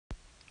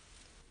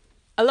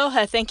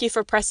Aloha, thank you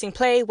for pressing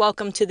play.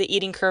 Welcome to the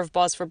Eating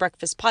Curveballs for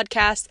Breakfast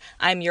podcast.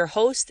 I'm your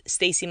host,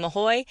 Stacey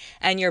Mahoy,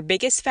 and your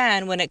biggest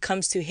fan when it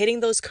comes to hitting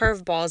those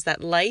curveballs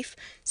that life,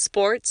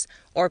 sports,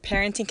 or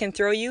parenting can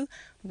throw you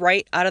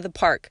right out of the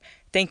park.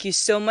 Thank you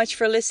so much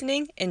for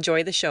listening.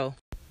 Enjoy the show.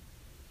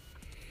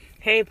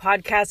 Hey,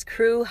 podcast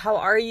crew, how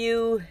are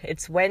you?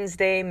 It's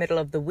Wednesday, middle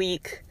of the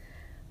week.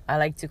 I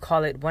like to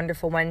call it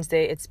Wonderful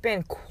Wednesday. It's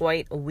been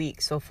quite a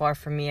week so far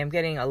for me. I'm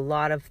getting a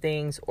lot of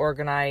things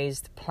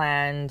organized,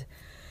 planned,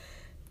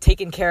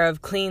 taken care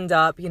of, cleaned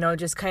up,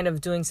 just kind of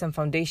doing some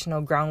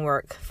foundational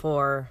groundwork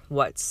for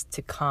what's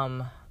to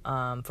come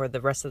for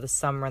the rest of the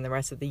summer and the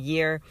rest of the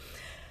year.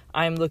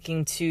 I'm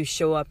looking to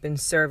show up and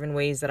serve in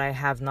ways that I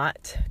have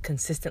not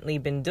consistently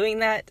been doing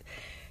that.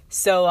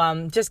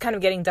 So just kind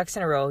of getting ducks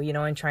in a row,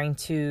 and trying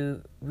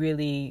to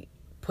really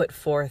put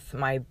forth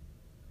my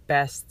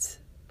best,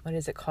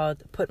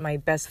 put my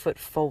best foot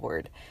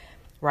forward,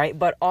 right?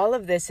 But all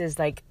of this is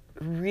like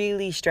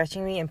really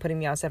stretching me and putting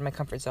me outside my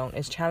comfort zone.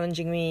 It's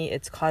challenging me.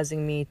 It's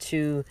causing me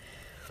to,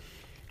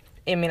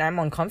 I'm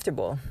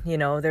uncomfortable.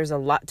 There's a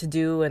lot to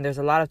do, and there's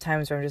a lot of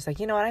times where I'm just like,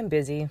 you know what, I'm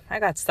busy. I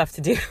got stuff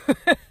to do.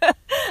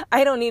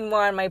 I don't need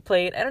more on my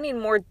plate. I don't need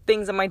more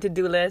things on my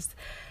to-do list.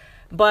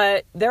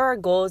 But there are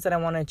goals that I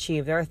want to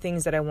achieve. There are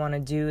things that I want to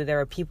do. There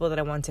are people that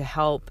I want to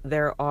help.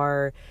 There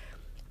are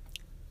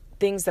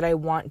things that I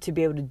want to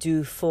be able to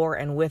do for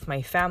and with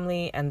my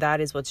family, and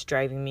that is what's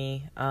driving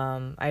me.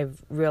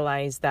 I've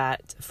realized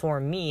that for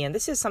me, and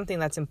this is something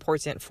that's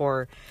important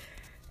for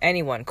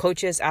anyone,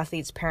 coaches,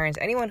 athletes, parents,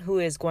 anyone who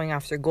is going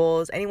after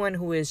goals, anyone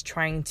who is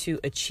trying to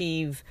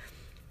achieve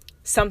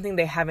something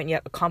they haven't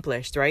yet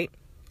accomplished, right?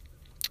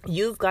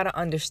 You've got to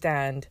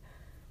understand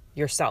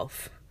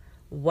yourself,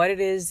 what it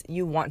is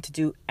you want to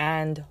do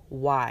and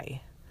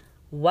why.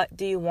 What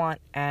do you want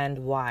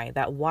and why?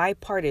 That why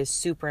part is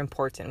super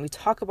important. We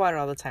talk about it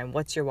all the time.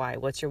 What's your why?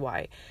 What's your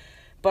why?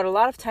 But a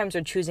lot of times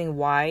we're choosing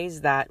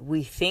whys that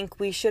we think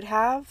we should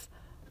have.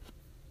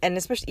 And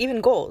especially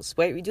even goals,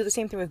 right? We do the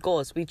same thing with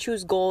goals. We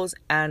choose goals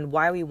and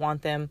why we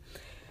want them.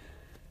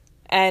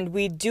 And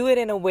we do it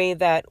in a way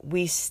that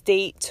we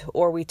state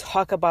or we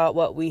talk about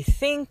what we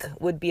think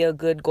would be a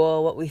good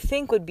goal, what we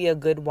think would be a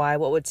good why,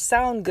 what would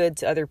sound good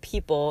to other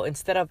people,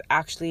 instead of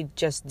actually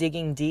just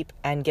digging deep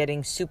and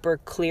getting super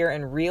clear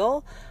and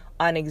real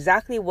on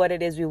exactly what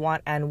it is we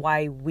want and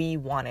why we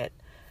want it.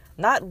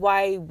 Not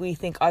why we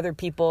think other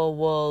people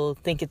will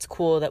think it's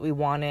cool that we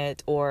want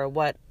it, or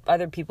what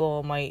other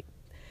people might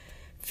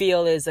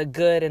feel is a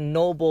good and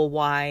noble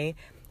why,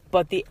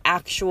 but the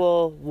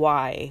actual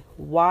why.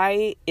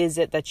 Why is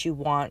it that you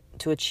want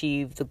to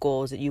achieve the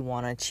goals that you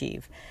want to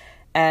achieve?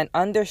 And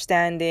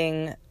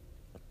understanding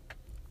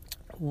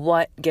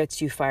what gets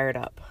you fired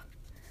up,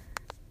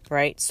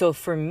 right? So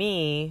for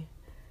me,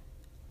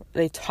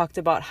 they talked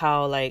about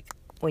how, like,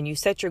 when you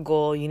set your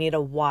goal, you need a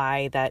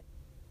why that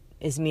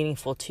is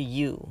meaningful to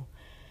you.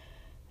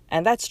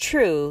 And that's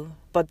true,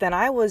 but then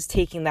I was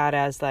taking that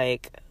as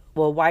like,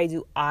 well, why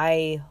do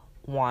I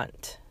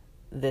want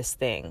this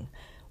thing?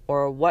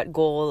 Or what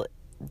goal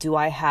do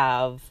I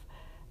have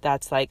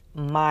that's like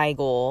my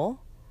goal,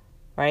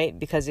 right?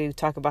 Because you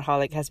talk about how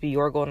like it has to be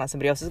your goal, not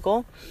somebody else's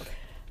goal.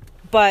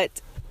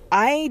 But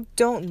I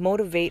don't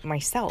motivate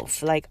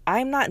myself. Like,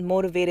 I'm not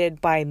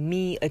motivated by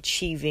me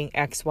achieving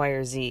X, Y,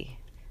 or Z.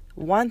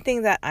 One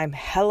thing that I'm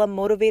hella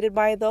motivated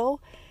by,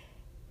 though,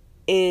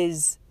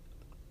 is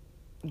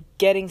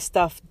getting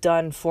stuff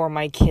done for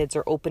my kids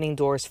or opening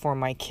doors for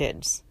my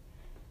kids.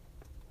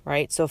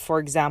 Right? So, for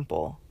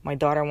example, my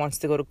daughter wants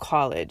to go to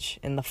college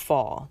in the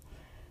fall.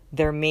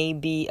 There may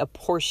be a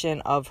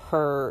portion of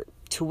her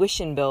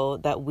tuition bill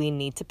that we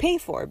need to pay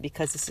for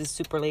because this is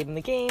super late in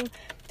the game.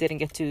 Didn't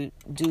get to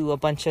do a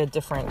bunch of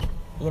different,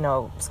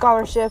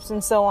 scholarships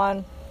and so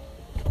on.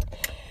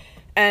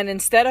 And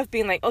instead of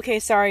being like, okay,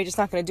 sorry, just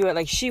not going to do it.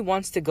 Like, she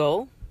wants to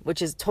go,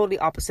 which is totally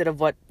opposite of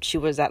what she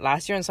was at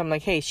last year. And so I'm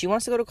like, hey, she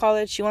wants to go to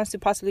college. She wants to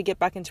possibly get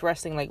back into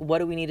wrestling. Like, what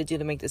do we need to do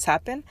to make this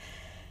happen?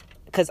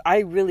 Because I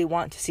really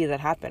want to see that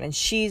happen. And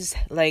she's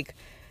like,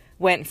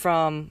 went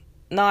from,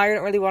 no, I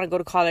don't really want to go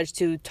to college,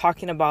 to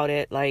talking about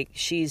it. Like,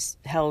 she's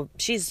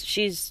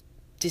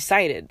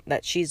decided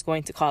that she's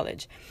going to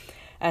college.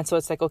 And so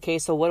it's like, okay,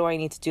 so what do I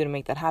need to do to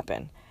make that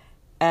happen?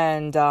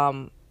 And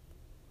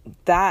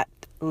that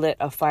lit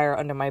a fire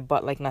under my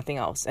butt like nothing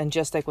else. And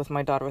just like with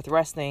my daughter with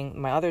wrestling,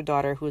 my other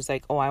daughter who's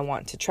like, oh, I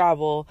want to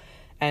travel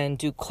and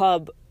do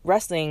club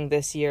wrestling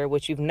this year,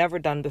 which we've never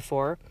done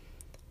before.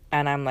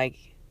 And I'm like,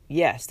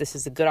 yes, this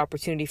is a good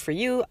opportunity for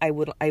you. I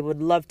would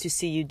love to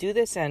see you do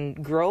this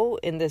and grow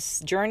in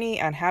this journey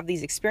and have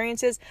these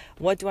experiences.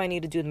 What do I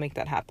need to do to make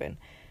that happen?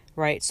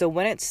 Right? So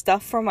when it's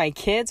stuff for my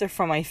kids or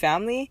for my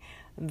family,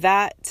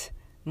 that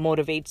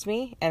motivates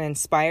me and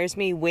inspires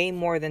me way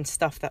more than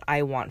stuff that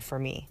I want for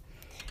me.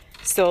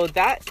 So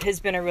that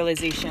has been a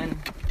realization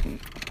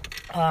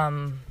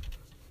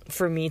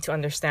for me to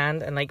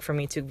understand and like for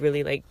me to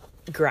really like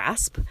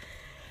grasp,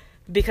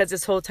 because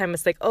this whole time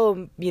it's like,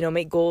 oh,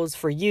 make goals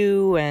for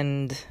you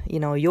and,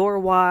 your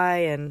why.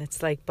 And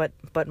it's like,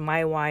 but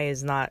my why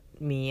is not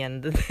me.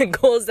 And the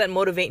goals that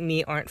motivate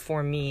me aren't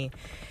for me.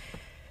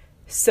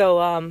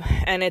 So,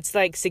 and it's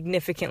like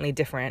significantly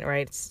different,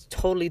 right? It's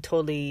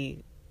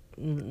totally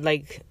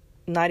like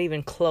not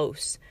even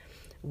close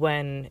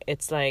when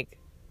it's like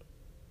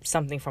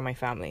something from my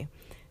family.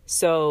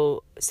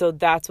 So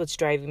that's what's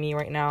driving me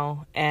right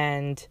now.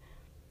 And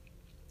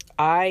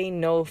I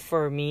know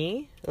for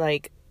me,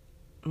 like,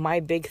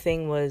 my big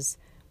thing was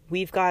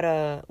we've got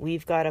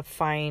to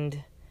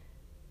find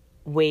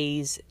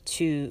ways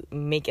to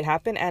make it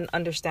happen, and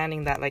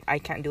understanding that, like, I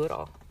can't do it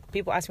all.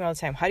 People ask me all the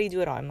time, how do you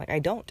do it all? I'm like, I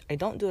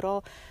don't do it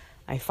all.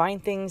 I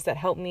find things that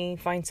help me,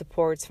 find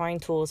supports,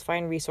 find tools,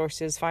 find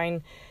resources,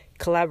 find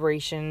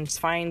collaborations,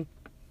 find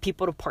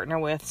people to partner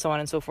with, so on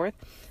and so forth,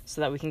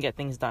 so that we can get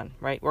things done,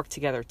 right? Work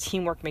together.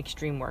 Teamwork makes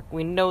dream work.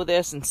 We know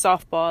this in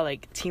softball,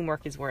 like,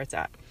 teamwork is where it's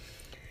at.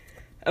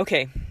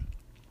 Okay.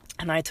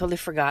 And I totally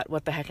forgot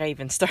what the heck I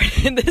even started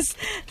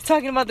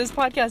talking about this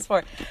podcast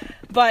for.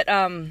 But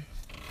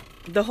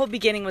the whole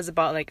beginning was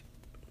about, like,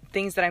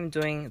 things that I'm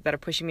doing that are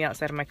pushing me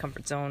outside of my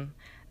comfort zone,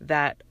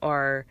 that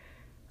are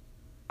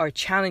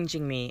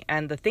challenging me.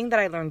 And the thing that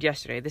I learned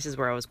yesterday, this is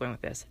where I was going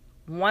with this.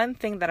 One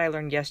thing that I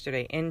learned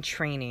yesterday in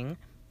training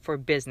for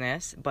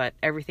business, but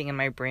everything in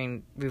my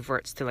brain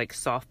reverts to, like,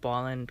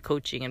 softball and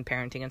coaching and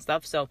parenting and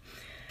stuff. So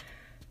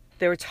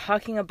they were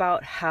talking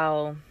about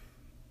how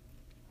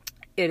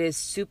it is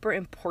super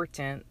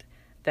important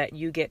that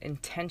you get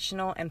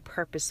intentional and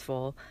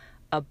purposeful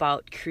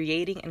about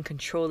creating and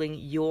controlling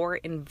your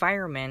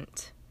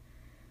environment.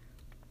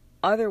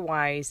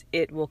 Otherwise,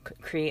 it will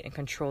create and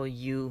control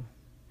you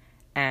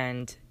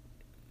and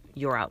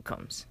your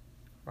outcomes,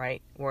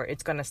 right? Where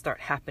it's going to start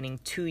happening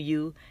to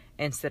you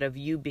instead of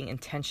you being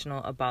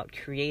intentional about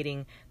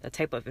creating the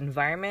type of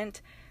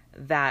environment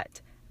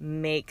that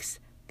makes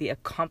the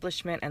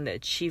accomplishment and the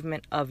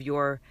achievement of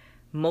your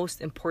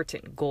most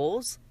important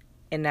goals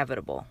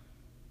inevitable.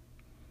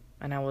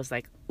 And I was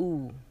like,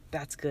 ooh,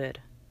 that's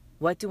good.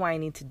 What do I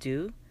need to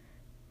do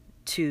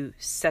to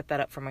set that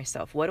up for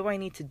myself? What do I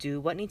need to do?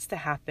 What needs to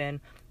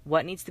happen?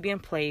 What needs to be in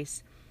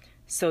place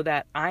so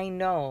that I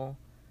know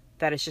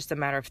that it's just a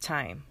matter of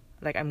time?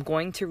 Like, I'm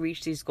going to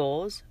reach these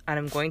goals and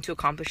I'm going to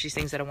accomplish these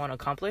things that I want to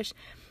accomplish,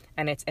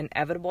 and it's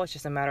inevitable. It's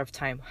just a matter of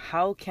time.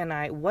 How can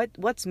I,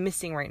 what's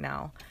missing right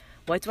now?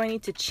 What do I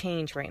need to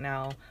change right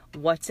now?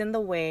 What's in the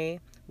way?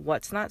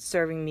 What's not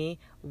serving me?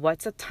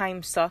 What's a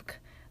time suck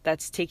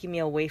that's taking me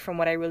away from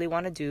what I really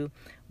want to do?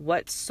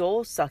 What's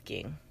soul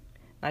sucking?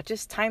 Not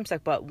just time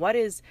suck, but what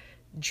is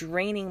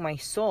draining my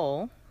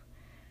soul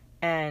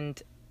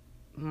and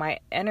my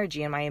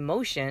energy and my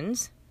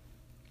emotions?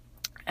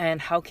 And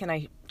how can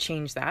I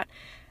change that?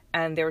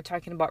 And they were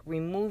talking about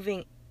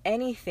removing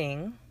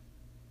anything,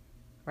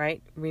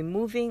 right?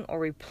 Removing or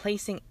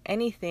replacing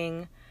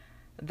anything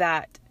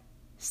that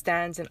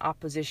stands in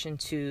opposition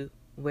to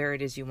where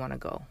it is you want to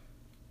go.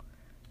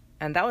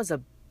 And that was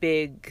a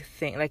big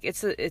thing. Like,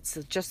 it's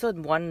just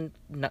one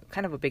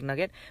kind of a big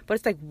nugget, but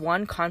it's like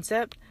one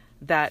concept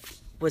that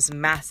was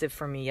massive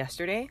for me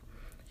yesterday.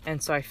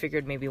 And so I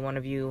figured maybe one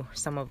of you,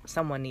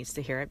 someone needs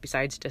to hear it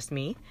besides just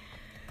me.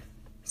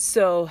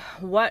 So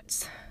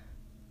what's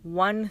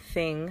one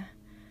thing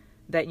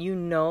that you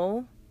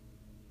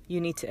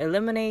need to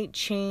eliminate,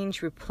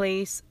 change,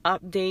 replace,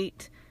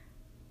 update,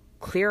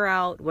 clear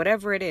out,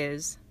 whatever it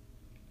is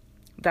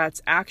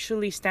that's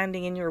actually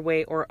standing in your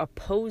way or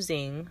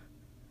opposing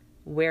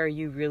where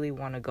you really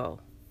want to go?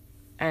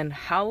 And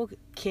how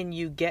can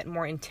you get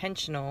more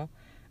intentional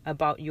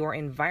about your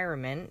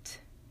environment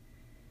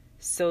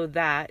so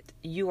that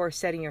you are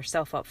setting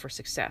yourself up for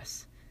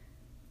success,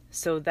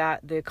 so that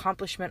the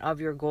accomplishment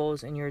of your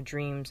goals and your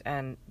dreams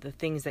and the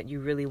things that you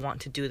really want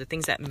to do, the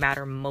things that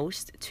matter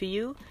most to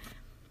you,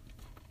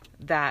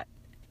 that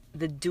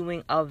the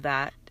doing of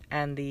that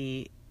and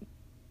the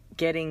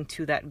getting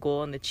to that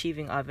goal and the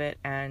achieving of it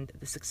and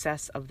the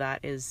success of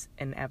that is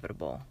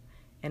inevitable.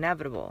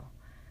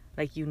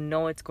 Like,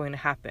 it's going to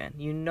happen.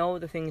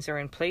 The things are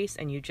in place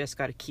and you just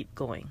got to keep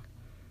going.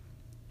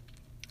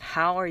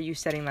 How are you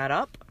setting that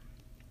up?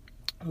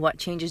 What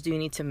changes do you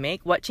need to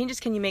make? What changes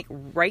can you make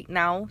right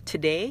now,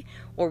 today,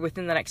 or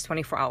within the next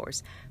 24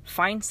 hours?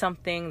 Find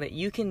something that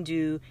you can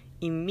do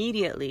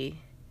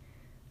immediately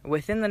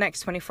within the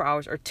next 24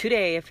 hours, or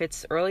today, if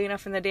it's early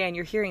enough in the day and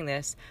you're hearing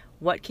this.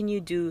 What can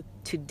you do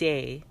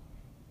today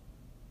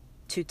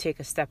to take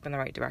a step in the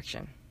right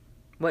direction?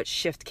 What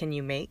shift can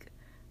you make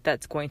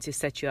that's going to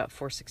set you up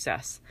for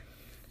success?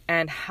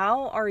 And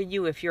how are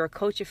you, if you're a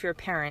coach, if you're a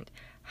parent,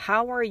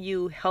 how are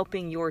you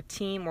helping your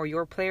team or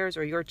your players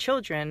or your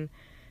children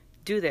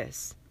do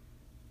this?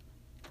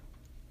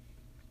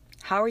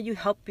 How are you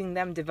helping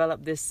them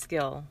develop this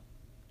skill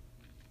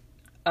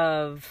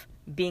of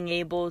being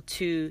able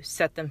to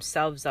set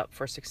themselves up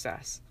for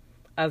success,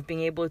 of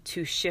being able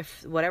to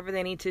shift whatever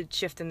they need to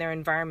shift in their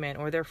environment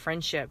or their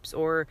friendships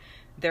or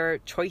their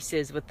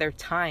choices with their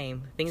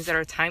time, things that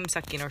are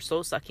time-sucking or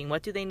soul-sucking?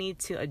 What do they need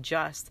to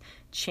adjust,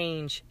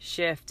 change,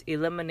 shift,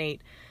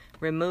 eliminate,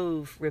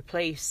 remove,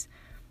 replace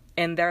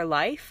in their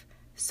life,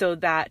 so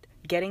that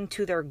getting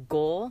to their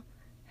goal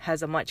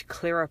has a much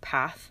clearer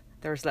path.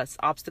 There's less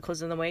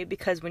obstacles in the way,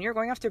 because when you're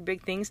going after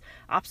big things,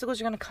 obstacles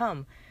are going to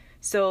come.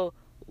 So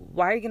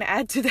why are you going to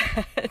add to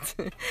that?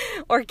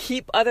 Or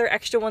keep other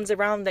extra ones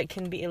around that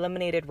can be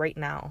eliminated right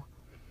now?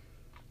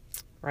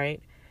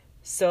 Right?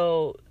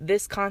 So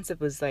this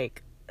concept was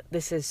like,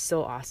 this is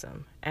so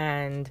awesome.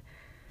 And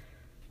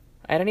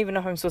I don't even know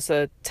if I'm supposed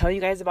to tell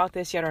you guys about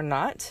this yet or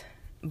not,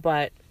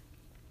 but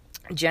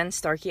Jen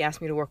Starkey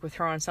asked me to work with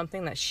her on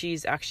something that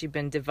she's actually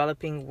been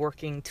developing,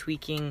 working,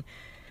 tweaking,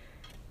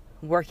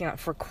 working on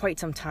for quite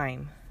some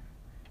time.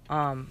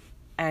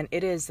 And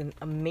it is an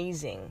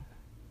amazing,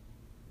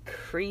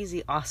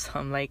 crazy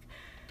awesome, like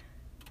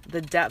the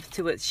depth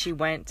to which she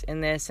went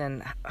in this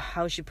and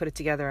how she put it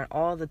together and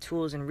all the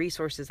tools and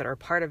resources that are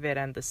part of it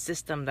and the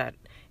system that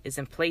is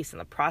in place and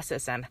the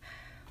process and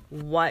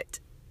what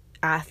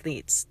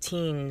athletes,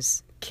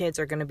 teams, kids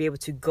are going to be able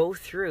to go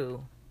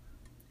through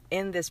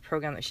in this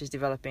program that she's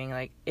developing.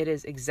 Like, it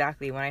is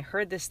exactly, when I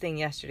heard this thing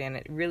yesterday and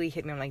it really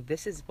hit me, I'm like,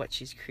 this is what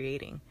she's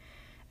creating.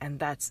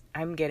 And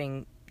I'm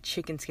getting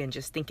chicken skin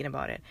just thinking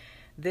about it.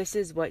 This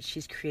is what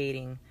she's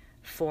creating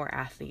for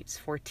athletes,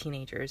 for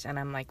teenagers. And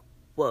I'm like,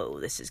 whoa,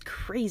 this is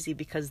crazy,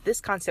 because this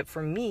concept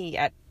for me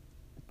at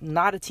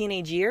not a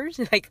teenage years,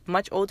 like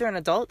much older, an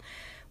adult,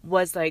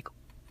 was like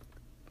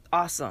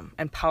awesome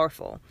and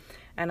powerful.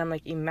 And I'm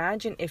like,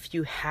 imagine if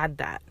you had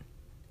that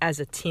as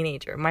a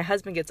teenager. My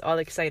husband gets all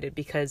excited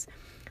because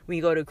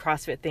we go to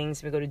CrossFit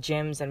things, we go to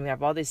gyms, and we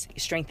have all this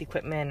strength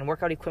equipment and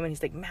workout equipment.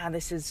 He's like, man,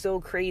 this is so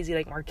crazy.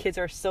 Like, our kids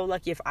are so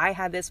lucky. If I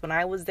had this when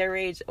I was their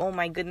age, oh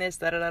my goodness,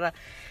 da da da da.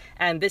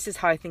 And this is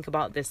how I think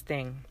about this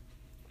thing,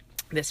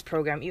 this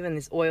program, even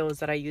these oils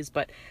that I use,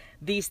 but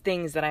these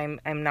things that I'm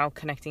now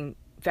connecting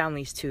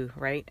families to,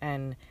 right?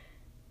 And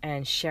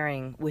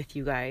sharing with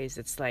you guys.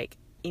 It's like,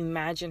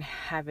 imagine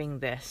having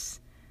this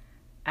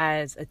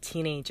as a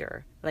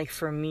teenager. Like,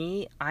 for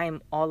me,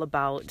 I'm all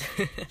about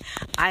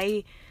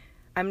I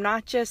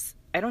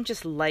don't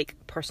just like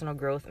personal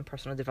growth and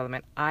personal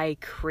development. I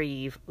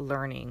crave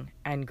learning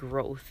and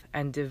growth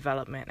and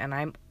development. And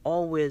I'm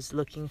always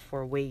looking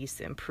for ways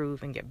to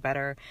improve and get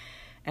better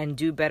and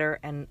do better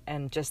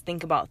and just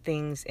think about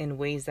things in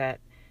ways that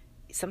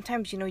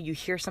sometimes, you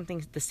hear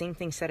something, the same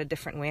thing said a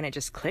different way and it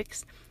just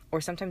clicks.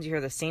 Or sometimes you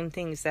hear the same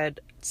thing said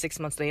 6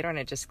 months later and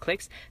it just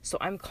clicks. So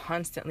I'm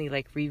constantly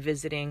like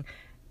revisiting,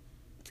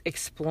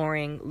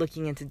 exploring,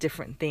 looking into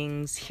different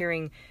things,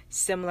 hearing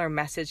similar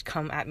message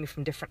come at me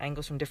from different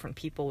angles, from different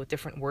people with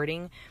different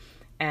wording.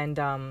 And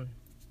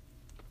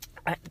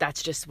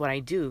that's just what I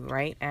do,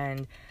 right?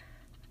 And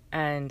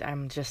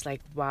I'm just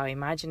like, wow,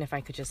 imagine if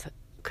I could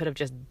have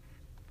just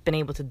been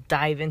able to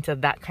dive into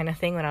that kind of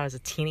thing when I was a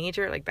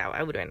teenager. Like, that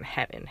I would have been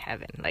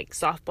heaven. Like,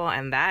 softball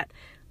and that,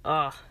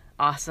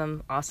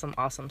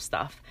 awesome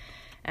stuff.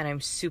 And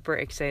I'm super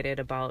excited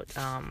about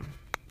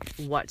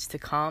what's to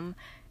come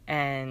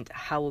and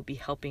how we'll be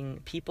helping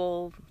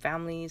people,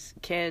 families,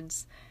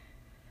 kids.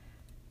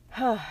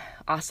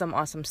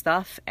 Awesome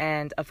stuff.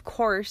 And of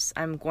course,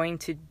 I'm going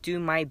to do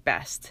my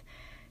best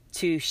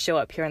to show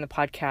up here on the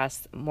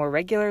podcast more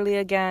regularly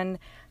again.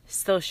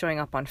 Still showing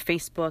up on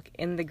Facebook,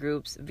 in the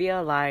groups,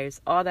 via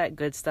lives, all that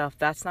good stuff.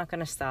 That's not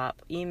going to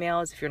stop.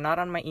 Emails, if you're not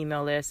on my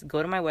email list,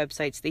 go to my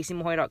website,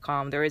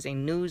 stacymahoy.com. There is a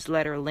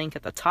newsletter link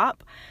at the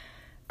top.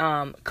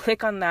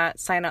 Click on that,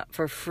 sign up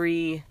for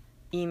free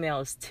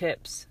emails,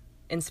 tips,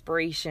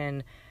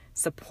 inspiration,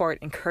 support,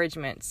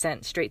 encouragement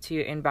sent straight to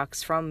your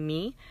inbox from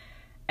me.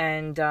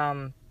 And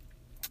I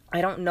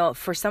don't know,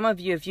 for some of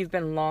you, if you've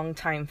been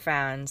longtime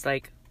fans,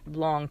 like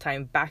long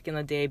time back in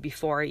the day,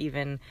 before I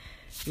even,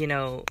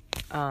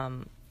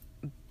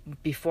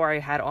 before I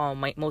had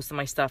most of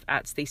my stuff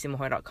at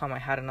stacymahoy.com, I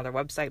had another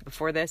website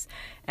before this.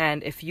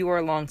 And if you are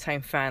a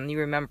longtime fan, you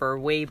remember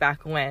way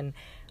back when,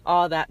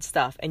 all that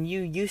stuff, and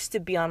you used to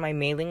be on my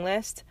mailing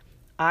list,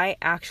 I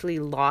actually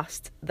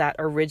lost that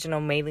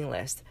original mailing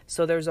list.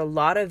 So there's a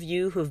lot of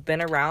you who've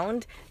been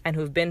around and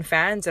who've been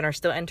fans and are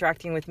still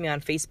interacting with me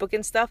on Facebook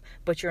and stuff,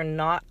 but you're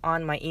not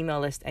on my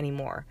email list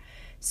anymore.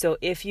 So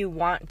if you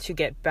want to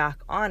get back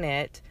on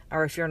it,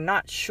 or if you're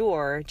not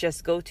sure,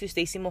 just go to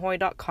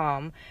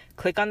stacymahoy.com,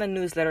 click on the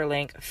newsletter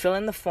link, fill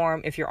in the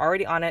form. If you're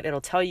already on it,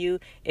 it'll tell you.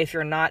 If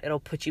you're not, it'll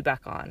put you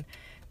back on.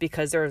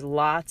 Because there's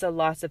lots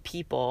of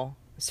people,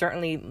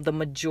 certainly the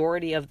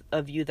majority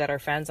of you that are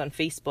fans on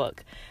Facebook,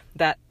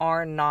 that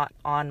are not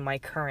on my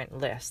current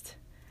list.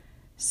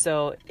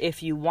 So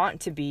if you want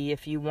to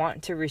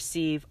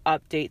receive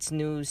updates,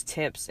 news,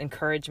 tips,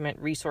 encouragement,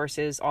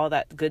 resources, all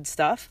that good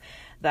stuff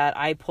that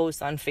I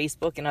post on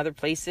Facebook and other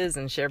places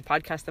and share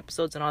podcast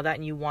episodes and all that,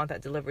 and you want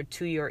that delivered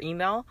to your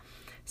email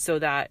so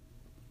that,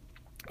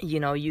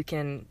 you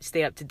can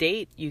stay up to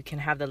date, you can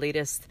have the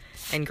latest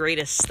and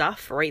greatest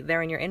stuff right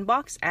there in your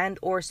inbox, and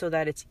or so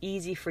that it's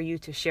easy for you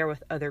to share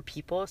with other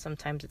people.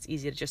 Sometimes it's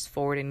easy to just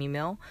forward an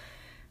email.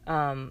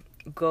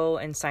 Go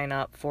and sign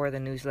up for the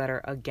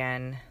newsletter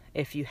again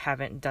if you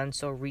haven't done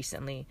so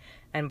recently.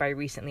 And by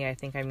recently, I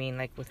think I mean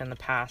like within the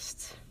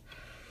past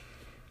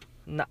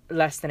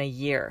less than a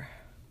year.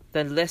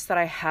 The list that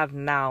I have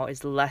now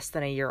is less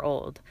than a year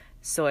old.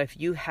 So if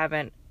you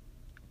haven't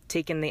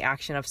taken the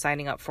action of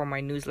signing up for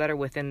my newsletter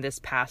within this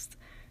past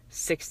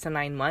 6 to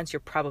 9 months, you're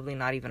probably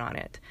not even on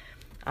it.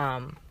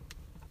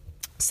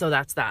 So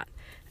that's that.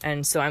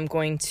 And so I'm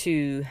going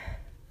to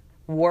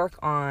work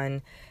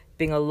on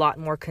being a lot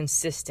more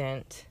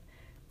consistent,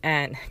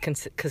 and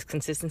because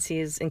consistency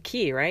is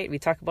key, right? We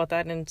talk about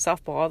that in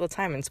softball all the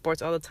time, in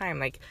sports all the time,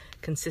 like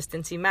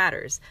consistency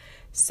matters.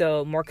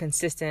 So more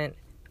consistent,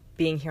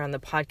 being here on the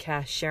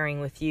podcast,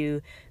 sharing with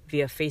you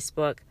via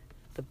Facebook,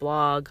 the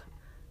blog,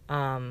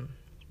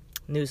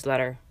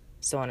 newsletter,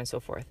 so on and so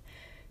forth.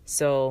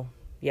 So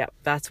yeah,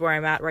 that's where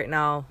I'm at right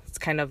now. It's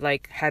kind of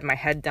like had my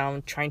head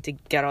down, trying to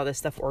get all this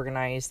stuff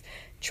organized,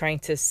 trying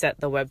to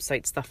set the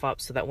website stuff up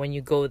so that when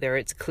you go there,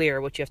 it's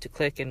clear what you have to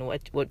click and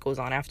what goes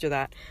on after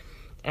that.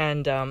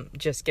 And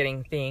just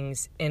getting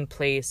things in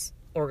place,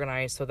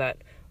 organized, so that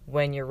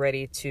when you're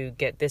ready to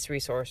get this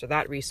resource or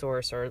that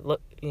resource, or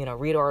look,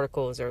 read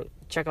articles or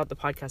check out the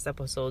podcast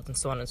episodes and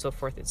so on and so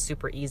forth, it's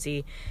super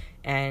easy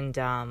and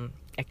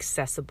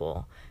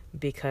accessible,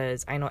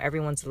 because I know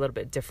everyone's a little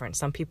bit different.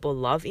 Some people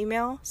love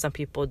email, some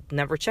people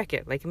never check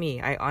it, like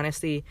me. I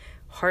honestly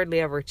hardly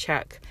ever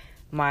check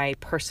my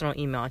personal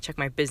email. I check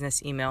my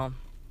business email.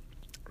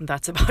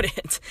 That's about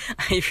it.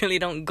 I really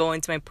don't go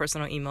into my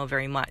personal email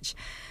very much.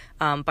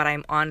 But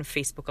I'm on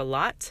Facebook a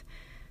lot.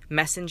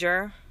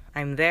 Messenger,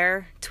 I'm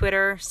there.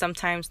 Twitter,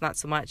 sometimes, not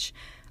so much.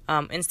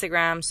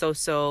 Instagram,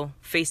 so.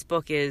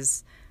 Facebook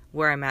is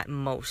where I'm at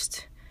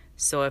most.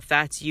 So if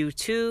that's you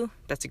too,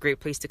 that's a great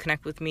place to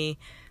connect with me.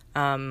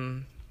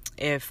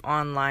 If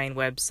online,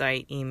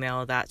 website,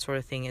 email, that sort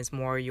of thing is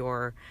more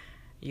your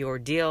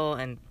deal,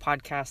 and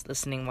podcast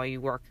listening while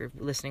you work or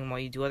listening while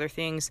you do other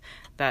things,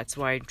 that's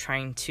why I'm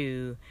trying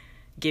to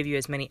give you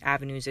as many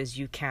avenues as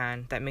you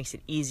can that makes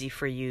it easy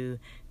for you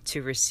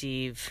to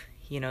receive,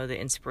 the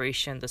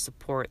inspiration, the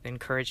support, the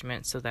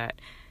encouragement, so that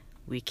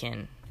we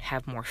can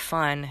have more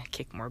fun,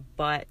 kick more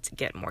butt,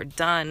 get more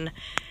done,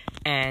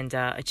 and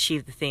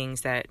achieve the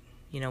things that,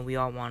 we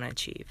all want to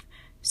achieve.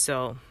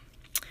 So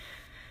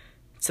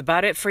it's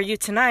about it for you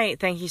tonight.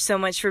 Thank you so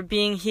much for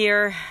being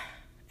here.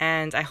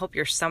 And I hope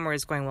your summer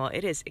is going well.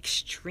 It is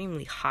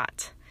extremely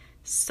hot.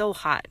 So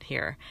hot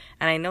here.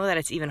 And I know that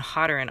it's even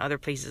hotter in other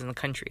places in the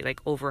country, like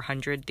over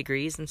 100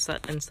 degrees and so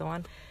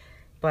on.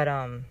 But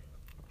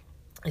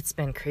it's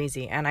been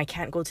crazy. And I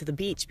can't go to the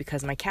beach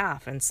because of my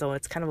calf. And so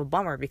it's kind of a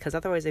bummer, because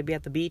otherwise I'd be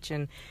at the beach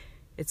and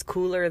it's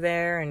cooler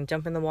there and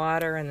jump in the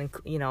water, and then,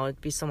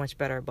 it'd be so much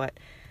better. But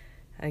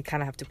I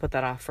kind of have to put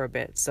that off for a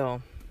bit.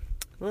 So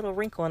a little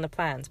wrinkle in the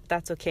plans, but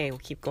that's okay. We'll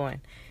keep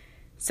going.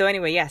 So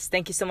anyway, yes,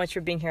 thank you so much for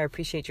being here. I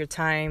appreciate your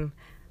time.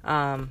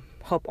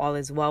 Hope all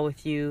is well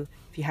with you.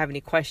 If you have any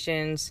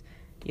questions,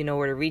 you know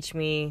where to reach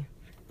me.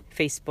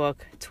 Facebook,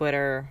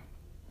 Twitter,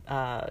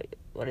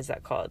 what is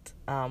that called?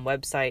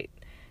 Website,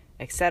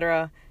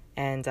 etc.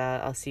 And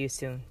I'll see you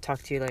soon.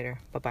 Talk to you later.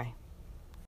 Bye-bye.